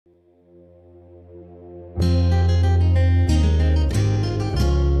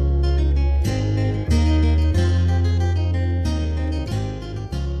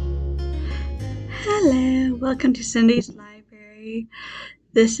welcome to Cindy's Library.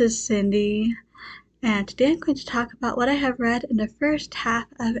 This is Cindy, and today I'm going to talk about what I have read in the first half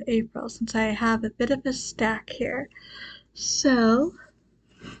of April, since I have a bit of a stack here. So,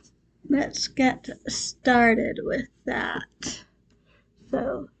 let's get started with that.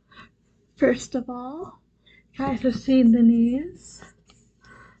 So, first of all, you guys have seen the news.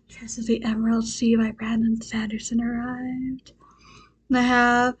 Curse of the Emerald Sea by Brandon Sanderson arrived. And I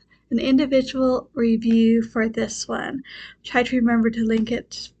have an individual review for this one. Try to remember to link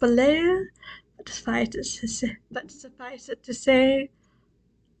it below, but suffice it to say,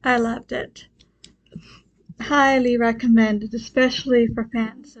 I loved it. Highly recommended, especially for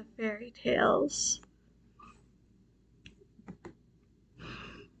fans of fairy tales.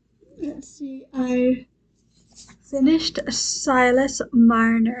 Let's see, I finished Silas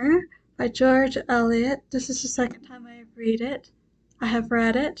Marner by George Eliot. This is the second time I have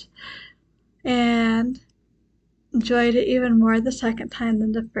read it, and enjoyed it even more the second time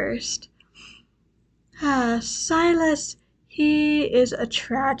than the first. Silas, he is a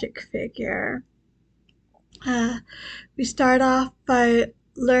tragic figure. We start off by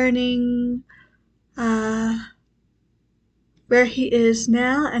learning where he is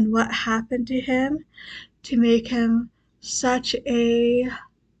now and what happened to him to make him such a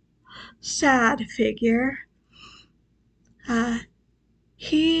sad figure.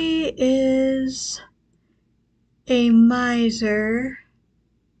 He is a miser,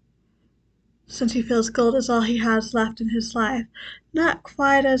 since he feels gold is all he has left in his life. Not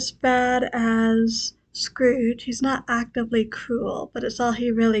quite as bad as Scrooge. He's not actively cruel, but it's all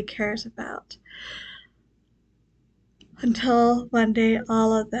he really cares about. Until one day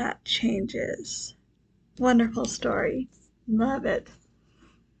all of that changes. Wonderful story. Love it.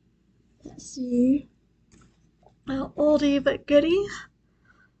 Let's see. Well, oldie but goodie.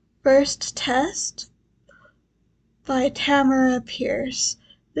 First Test by Tamora Pierce.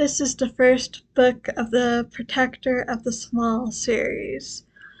 This is the first book of the Protector of the Small series.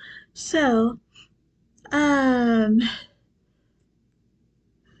 So,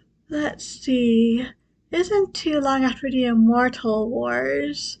 let's see. Isn't too long after the Immortal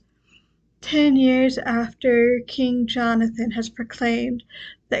Wars, 10 years after King Jonathan has proclaimed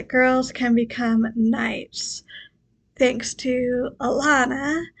that girls can become knights, thanks to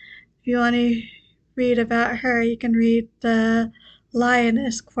Alana. If you want to read about her, you can read the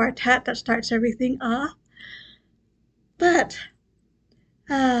Lioness Quartet that starts everything off. But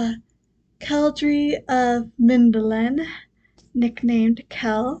Keldry of Mindolin, nicknamed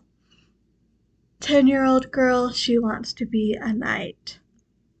Kel, 10-year-old girl, she wants to be a knight.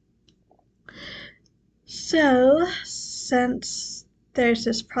 So, since there's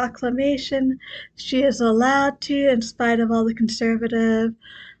this proclamation, she is allowed to, in spite of all the conservative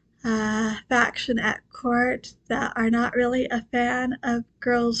faction at court that are not really a fan of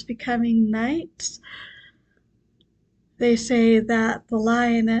girls becoming knights. They say that the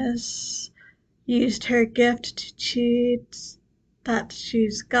lioness used her gift to cheat, that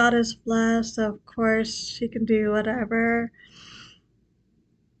she's goddess blessed, so of course she can do whatever.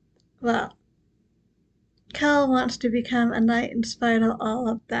 Well, Kel wants to become a knight in spite of all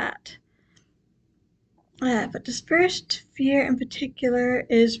of that. But this first fear in particular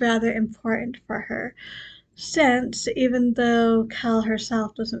is rather important for her, since even though Kel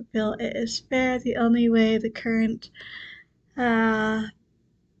herself doesn't feel it is fair, the only way the current guy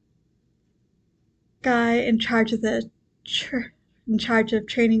in charge of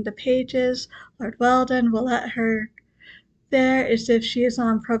training the pages, Lord Weldon, will let her there is if she is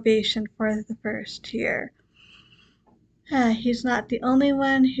on probation for the first year. He's not the only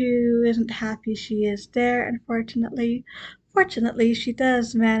one who isn't happy she is there, and fortunately, she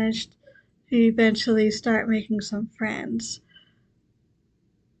does manage to eventually start making some friends.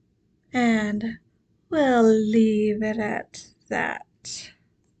 And we'll leave it at that.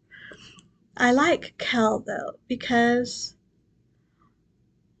 I like Kel, though, because,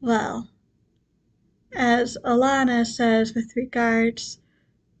 well, as Alana says with regards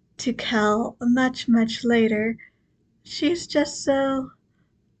to Kel much, much later, she's just so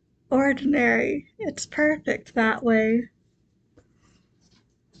ordinary. It's perfect that way.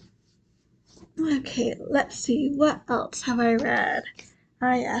 Okay, let's see. What else have I read?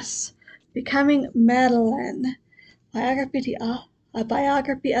 Yes. Becoming Madeline. A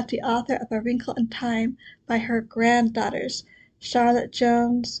biography of the author of A Wrinkle in Time by her granddaughters, Charlotte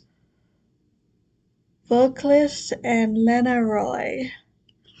Jones, Voiklis, and Lena Roy.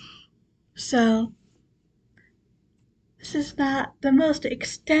 So, this is not the most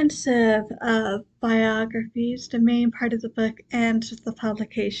extensive of biographies. The main part of the book ends with the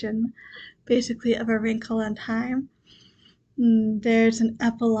publication, basically of A Wrinkle in Time. There's an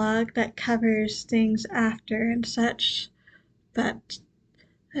epilogue that covers things after and such, but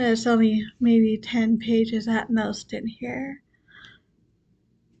there's only maybe 10 pages at most in here.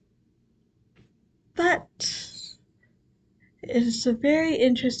 But it's a very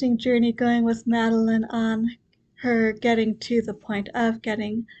interesting journey going with Madeline on her getting to the point of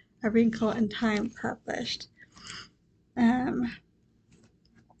getting A Wrinkle in Time published.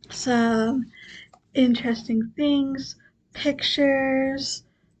 Some interesting things, pictures.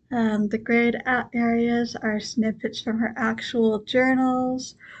 The grayed out areas are snippets from her actual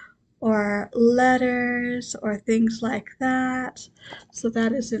journals or letters or things like that. So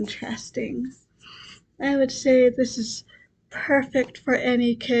that is interesting. I would say this is perfect for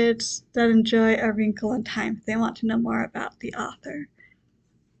any kids that enjoy A Wrinkle in Time if they want to know more about the author.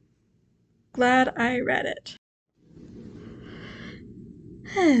 Glad I read it.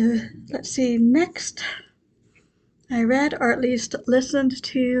 Let's see, next I read, or at least listened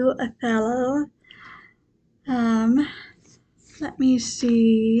to, Othello. Let me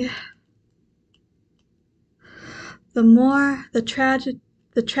see. The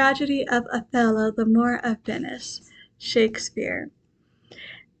tragedy of Othello, the more of Venice, Shakespeare.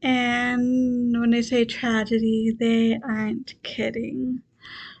 And when they say tragedy, they aren't kidding.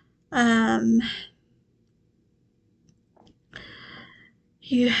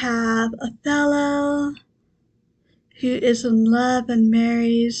 You have Othello, who is in love and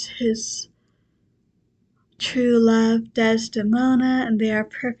marries his true love, Desdemona, and they are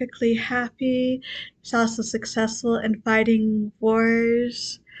perfectly happy. He's also successful in fighting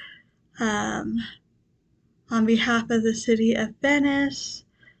wars on behalf of the city of Venice.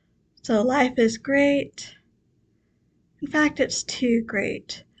 So life is great. In fact, it's too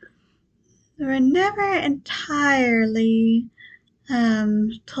great. We're never entirely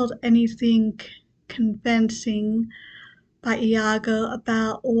told anything convincing by Iago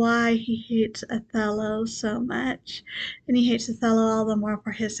about why he hates Othello so much. And he hates Othello all the more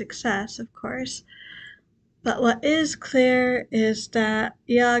for his success, of course. But what is clear is that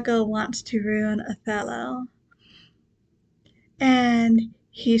Iago wants to ruin Othello. And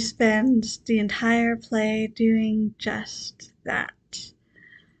he spends the entire play doing just that.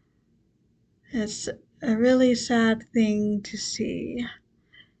 It's a really sad thing to see.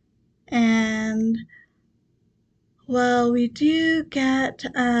 And well, we do get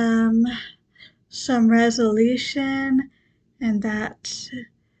some resolution, and that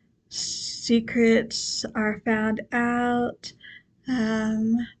secrets are found out.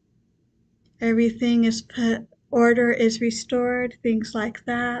 Everything is put, order is restored, things like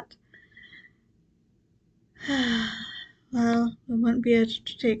that. Well, it wouldn't be a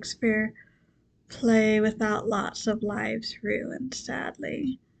Shakespeare play without lots of lives ruined,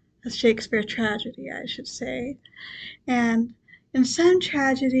 sadly. A Shakespeare tragedy, I should say. And in some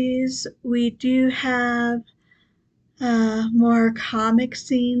tragedies, we do have more comic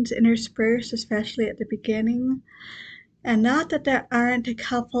scenes interspersed, especially at the beginning. And not that there aren't a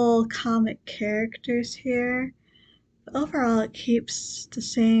couple comic characters here, but overall it keeps the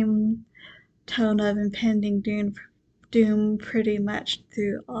same tone of impending doom pretty much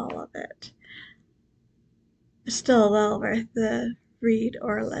through all of it. It's still well worth the read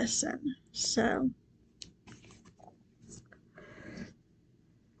or listen. So,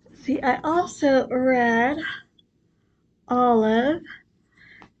 see, I also read Olive,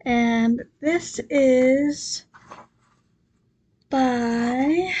 and this is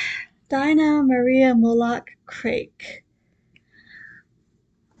by Dinah Maria Mulock Craik.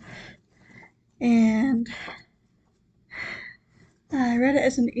 And I read it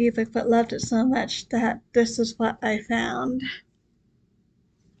as an ebook, but loved it so much that this is what I found.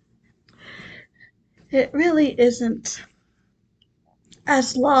 It really isn't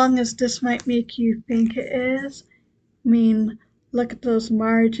as long as this might make you think it is. I mean, look at those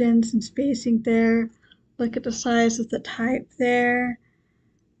margins and spacing there. Look at the size of the type there.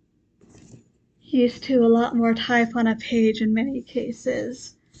 Used to a lot more type on a page in many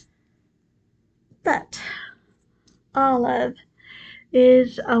cases. But Olive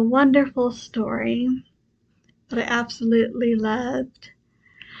is a wonderful story that I absolutely loved.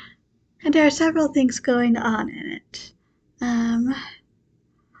 And there are several things going on in it.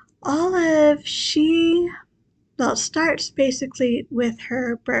 Olive, it starts basically with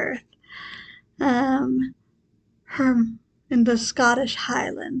her birth. Her in the Scottish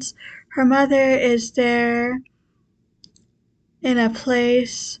Highlands. Her mother is there in a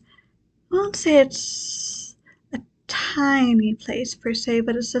place, I won't say it's a tiny place per se,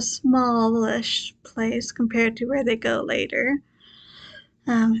 but it's a smallish place compared to where they go later.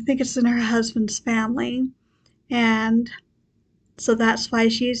 I think it's in her husband's family, and so that's why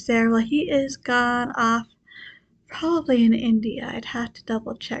she's there. Well, he is gone off, probably in India. I'd have to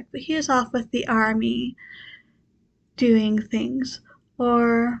double check, but he is off with the army doing things.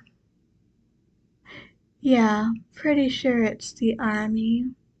 Or, yeah, pretty sure it's the army.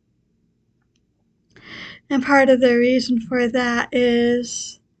 And part of the reason for that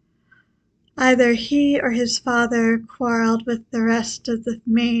is either he or his father quarreled with the rest of the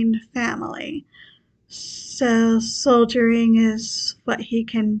main family. So soldiering is what he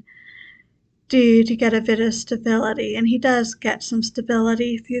can do to get a bit of stability. And he does get some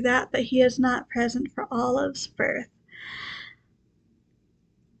stability through that, but he is not present for Olive's birth.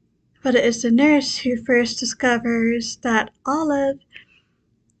 But it is the nurse who first discovers that Olive,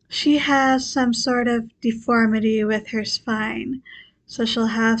 she has some sort of deformity with her spine. So she'll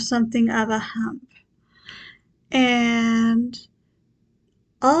have something of a hump. And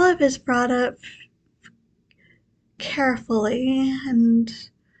Olive is brought up carefully and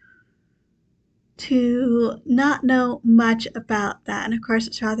to not know much about that. And of course,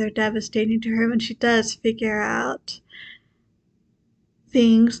 it's rather devastating to her when she does figure out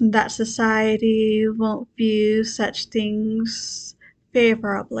things and that society won't view such things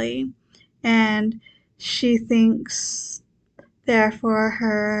favorably. And she thinks, therefore,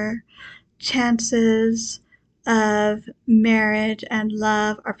 her chances of marriage and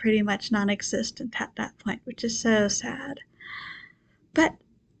love are pretty much non existent at that point, which is so sad. But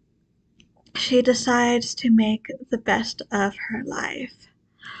she decides to make the best of her life.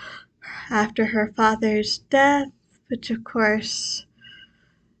 After her father's death, which of course,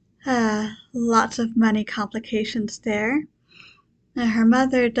 lots of money complications there. Now, her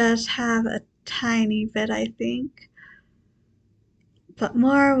mother does have a tiny bit, I think, but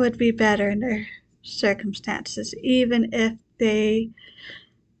more would be better in their circumstances, even if they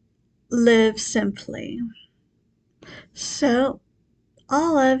live simply. So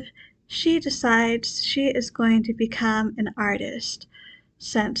Olive, she decides she is going to become an artist,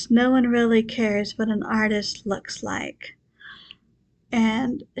 since no one really cares what an artist looks like.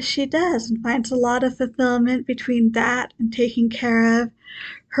 And she does, and finds a lot of fulfillment between that and taking care of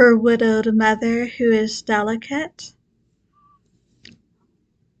her widowed mother, who is delicate.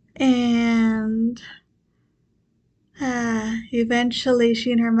 And eventually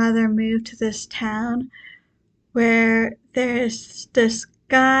she and her mother move to this town where there's this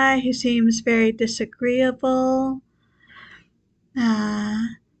guy who seems very disagreeable.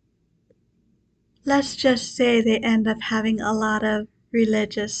 Let's just say they end up having a lot of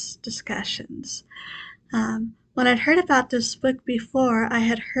religious discussions. When I'd heard about this book before, I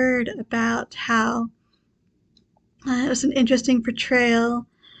had heard about how it was an interesting portrayal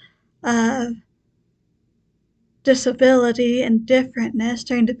of disability and differentness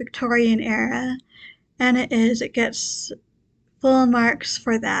during the Victorian era, and it gets full marks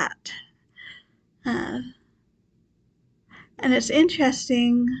for that. And it's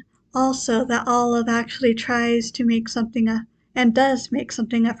interesting also that Olive actually tries to make something and does make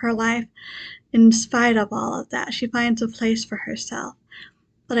something of her life in spite of all of that. She finds a place for herself.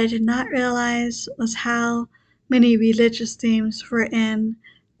 What I did not realize was how many religious themes were in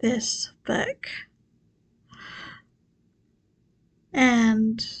this book.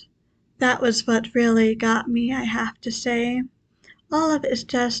 And that was what really got me, I have to say. Olive is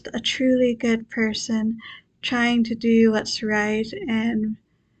just a truly good person trying to do what's right and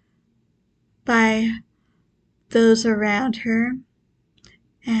by those around her,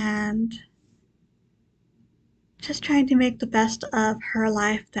 and just trying to make the best of her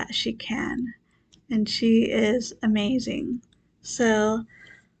life that she can. And she is amazing. So,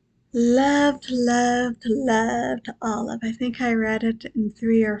 loved, loved, loved Olive. I think I read it in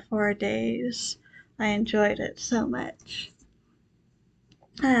 3 or 4 days. I enjoyed it so much.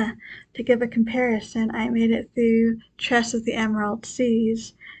 To give a comparison, I made it through Tress of the Emerald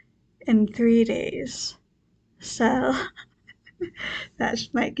Seas in 3 days. So, that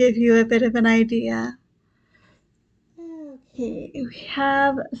might give you a bit of an idea. Okay, we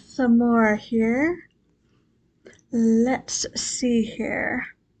have some more here. Let's see here.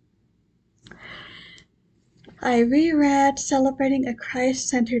 I reread Celebrating a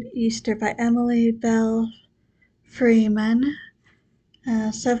Christ-Centered Easter by Emily Bell Freeman.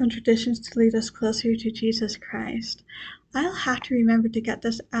 7 Traditions to Lead Us Closer to Jesus Christ. I'll have to remember to get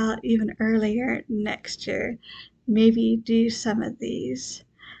this out even earlier next year. Maybe do some of these.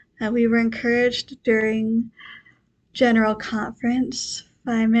 We were encouraged during General Conference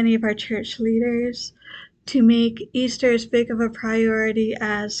by many of our church leaders to make Easter as big of a priority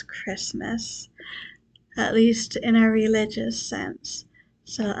as Christmas, at least in a religious sense.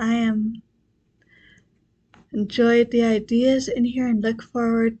 So I am enjoyed the ideas in here and look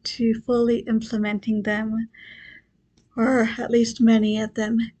forward to fully implementing them, or at least many of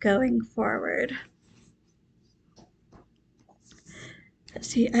them, going forward. Let's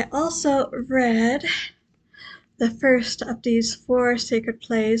see, I also read the first of these 4 sacred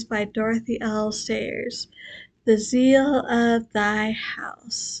plays by Dorothy L. Sayers, The Zeal of Thy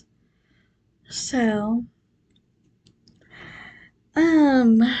House. So,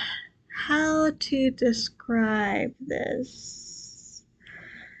 how to describe this?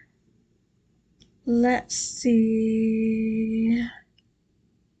 Let's see.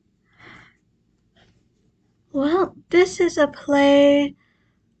 Well, this is a play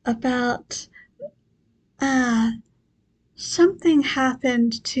about something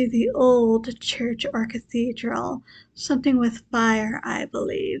happened to the old church or cathedral. Something with fire, I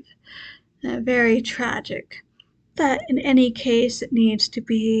believe. Very tragic. But in any case, it needs to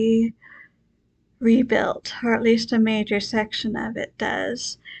be rebuilt, or at least a major section of it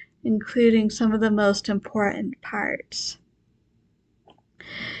does, including some of the most important parts.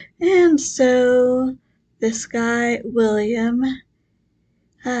 And so this guy, William,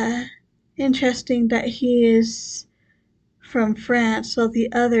 interesting that he is from France, while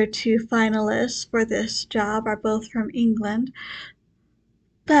the other 2 finalists for this job are both from England,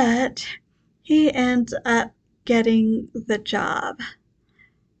 but he ends up getting the job,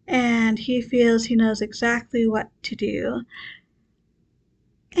 and he feels he knows exactly what to do.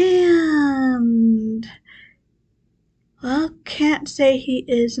 And, well, can't say he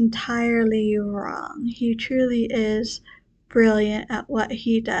is entirely wrong. He truly is brilliant at what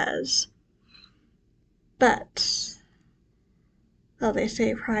he does. But, well, they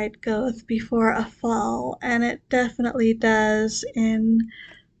say pride goeth before a fall, and it definitely does in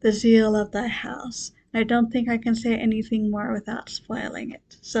The Zeal of Thy House. I don't think I can say anything more without spoiling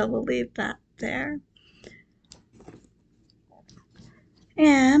it, so we'll leave that there.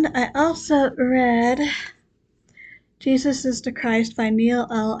 And I also read Jesus is the Christ by Neil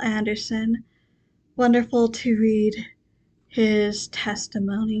L. Anderson. Wonderful to read his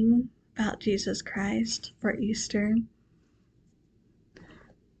testimony about Jesus Christ for Easter.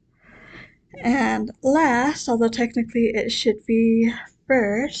 And last, although technically it should be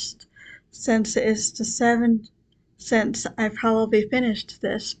first, since I've probably finished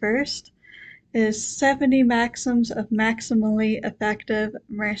this first, is 70 Maxims of Maximally Effective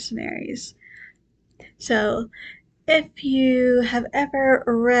Mercenaries. So, if you have ever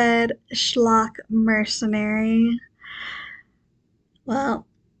read Schlock Mercenary, well,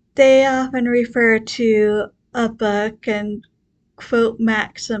 they often refer to a book and quote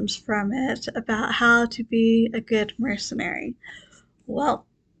maxims from it about how to be a good mercenary. Well,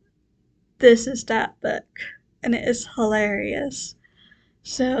 this is that book, and it is hilarious.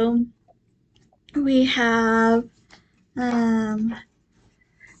 So, we have an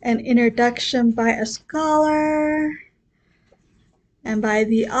introduction by a scholar and by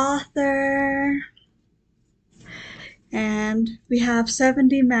the author, and we have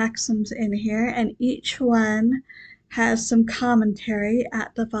 70 maxims in here, and each one has some commentary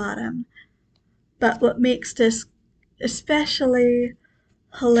at the bottom. But what makes this especially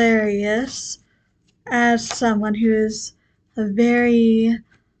hilarious, as someone who is very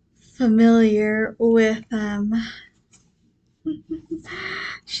familiar with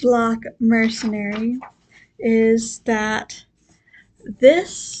Schlock Mercenary, is that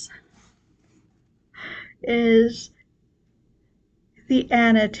this is the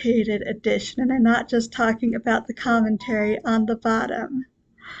annotated edition, and I'm not just talking about the commentary on the bottom.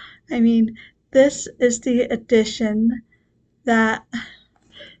 I mean, this is the edition that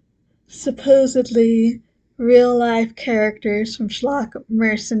supposedly real-life characters from Schlock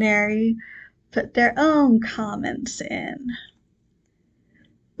Mercenary put their own comments in,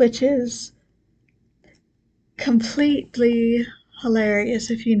 which is completely hilarious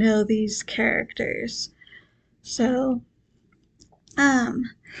if you know these characters. So,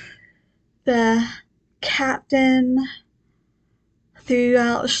 the captain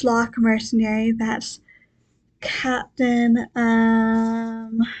throughout Schlock Mercenary, that's Captain,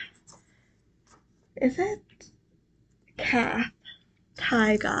 is it? Kath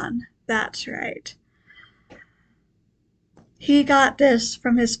Tygon, that's right. He got this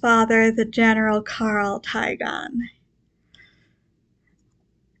from his father, the General Carl Tygon.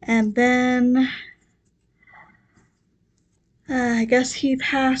 And then I guess he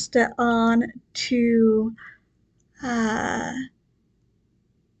passed it on to, not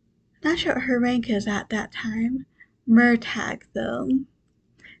sure what her rank is at that time, Murtagh though.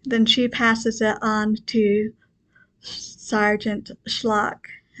 Then she passes it on to Sergeant Schlock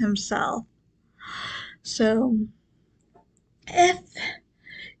himself. So, if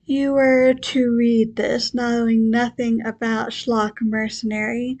you were to read this knowing nothing about Schlock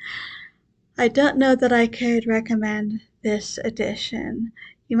Mercenary, I don't know that I could recommend this edition.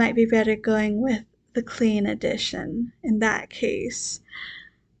 You might be better going with the clean edition in that case.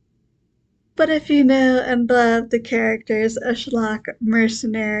 But if you know and love the characters of Schlock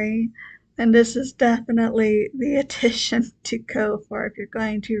Mercenary, then this is definitely the edition to go for if you're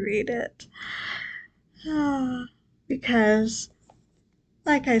going to read it. Because,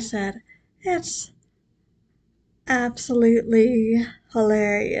 like I said, it's absolutely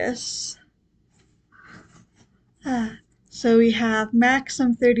hilarious. So we have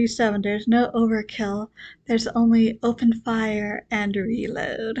Maxim 37. There's no overkill. There's only open fire and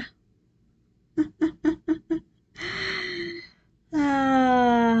reload.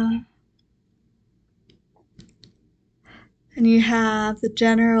 And you have the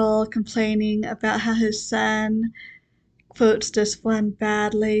general complaining about how his son quotes this one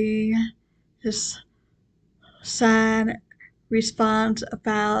badly. His son responds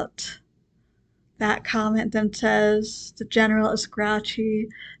about that comment, then says the general is grouchy.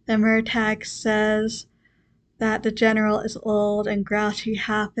 Then Murtagh says that the general is old and grouchy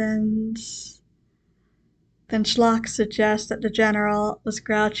happens. Then Schlock suggests that the general was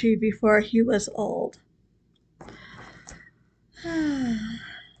grouchy before he was old.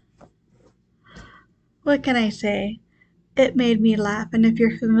 What can I say? It made me laugh, and if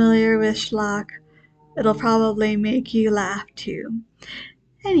you're familiar with Schlock, it'll probably make you laugh too.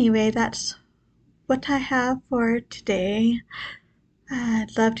 Anyway, that's what I have for today.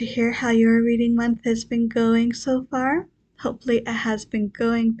 I'd love to hear how your reading month has been going so far. Hopefully it has been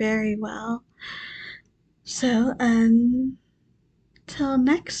going very well. So, until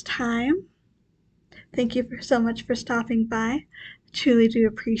next time, thank you so much for stopping by. I truly do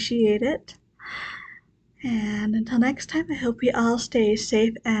appreciate it. And until next time, I hope we all stay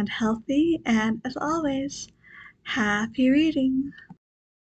safe and healthy. And as always, happy reading.